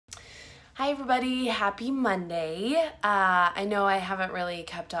Hi everybody, happy Monday. I know I haven't really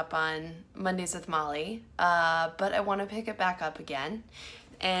kept up on Mondays with Molly, but I want to pick it back up again.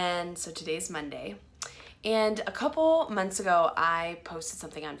 And so today's Monday. And a couple months ago, I posted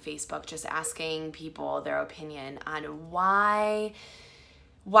something on Facebook just asking people their opinion on why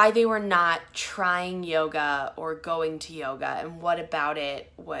they were not trying yoga or going to yoga and what about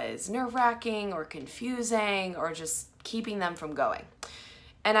it was nerve-wracking or confusing or just keeping them from going.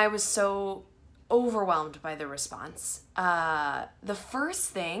 And I was so overwhelmed by the response. The first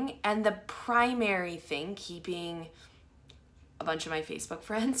thing and the primary thing keeping a bunch of my Facebook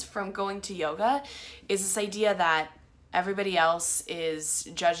friends from going to yoga is this idea that everybody else is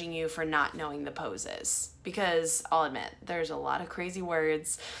judging you for not knowing the poses. Because I'll admit, there's a lot of crazy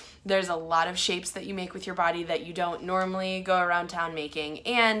words. There's a lot of shapes that you make with your body that you don't normally go around town making.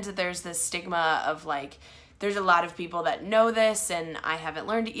 And there's this stigma of like, there's a lot of people that know this and I haven't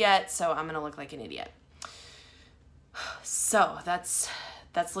learned it yet, so I'm gonna look like an idiot. So that's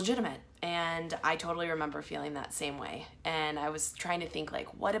legitimate. And I totally remember feeling that same way. And I was trying to think like,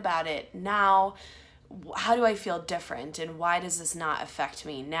 what about it now? How do I feel different? And why does this not affect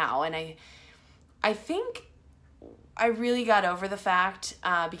me now? And I think I really got over the fact,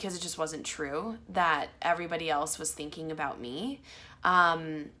 because it just wasn't true, that everybody else was thinking about me.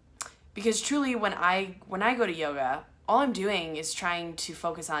 Because truly, when I go to yoga, all I'm doing is trying to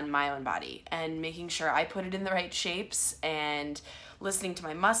focus on my own body and making sure I put it in the right shapes and listening to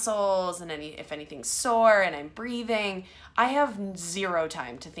my muscles and if anything's sore and I'm breathing. I have zero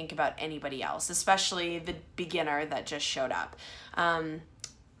time to think about anybody else, especially the beginner that just showed up.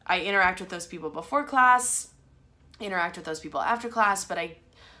 I interact with those people before class, interact with those people after class, but I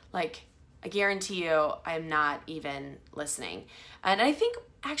guarantee you I'm not even listening. And I think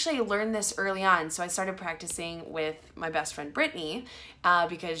actually I learned this early on. So I started practicing with my best friend Brittany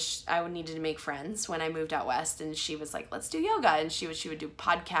because I needed to make friends when I moved out west, and she was like, let's do yoga. And she would do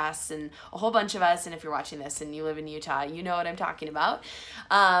podcasts, and a whole bunch of us, and if you're watching this and you live in Utah, you know what I'm talking about.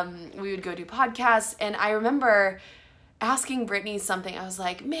 We would go do podcasts, and I remember asking Brittany something. I was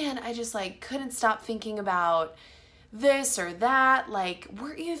like, man, I just couldn't stop thinking about this or that. Like,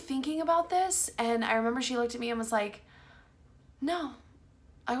 weren't you thinking about this? And I remember she looked at me and was like, no,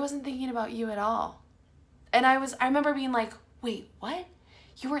 I wasn't thinking about you at all. And I remember being like, wait, what?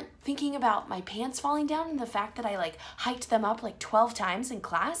 You weren't thinking about my pants falling down and the fact that I hiked them up 12 times in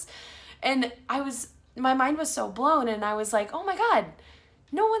class? And my mind was so blown, and I was like, oh my God,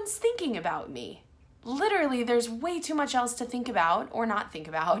 no one's thinking about me. Literally, there's way too much else to think about or not think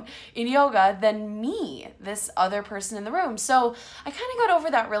about in yoga than me, this other person in the room. So I kind of got over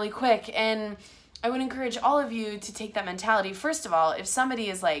that really quick, and I would encourage all of you to take that mentality. First of all, if somebody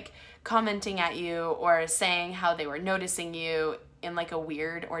is commenting at you or saying how they were noticing you in a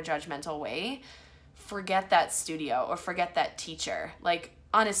weird or judgmental way, forget that studio or forget that teacher.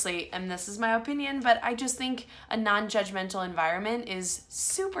 Honestly, and this is my opinion, but I just think a non-judgmental environment is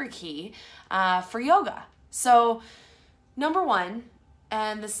super key for yoga. So number one,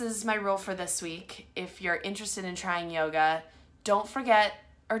 and this is my rule for this week, if you're interested in trying yoga, don't forget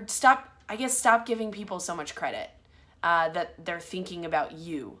or stop giving people so much credit that they're thinking about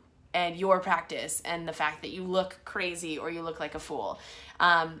you and your practice and the fact that you look crazy or you look like a fool.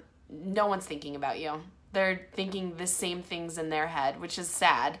 No one's thinking about you. They're thinking the same things in their head, which is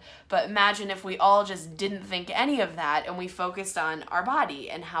sad. But imagine if we all just didn't think any of that and we focused on our body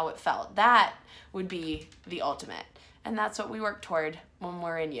and how it felt. That would be the ultimate. And that's what we work toward when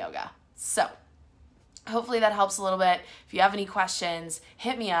we're in yoga. So hopefully that helps a little bit. If you have any questions,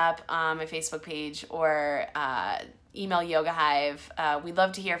 hit me up on my Facebook page or email Yoga Hive. We'd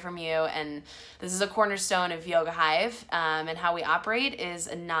love to hear from you. And this is a cornerstone of Yoga Hive, and how we operate is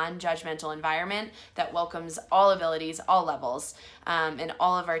a non-judgmental environment that welcomes all abilities, all levels, and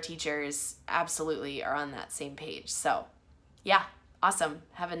all of our teachers absolutely are on that same page. So yeah, awesome.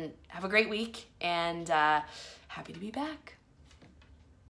 Have a great week, and happy to be back.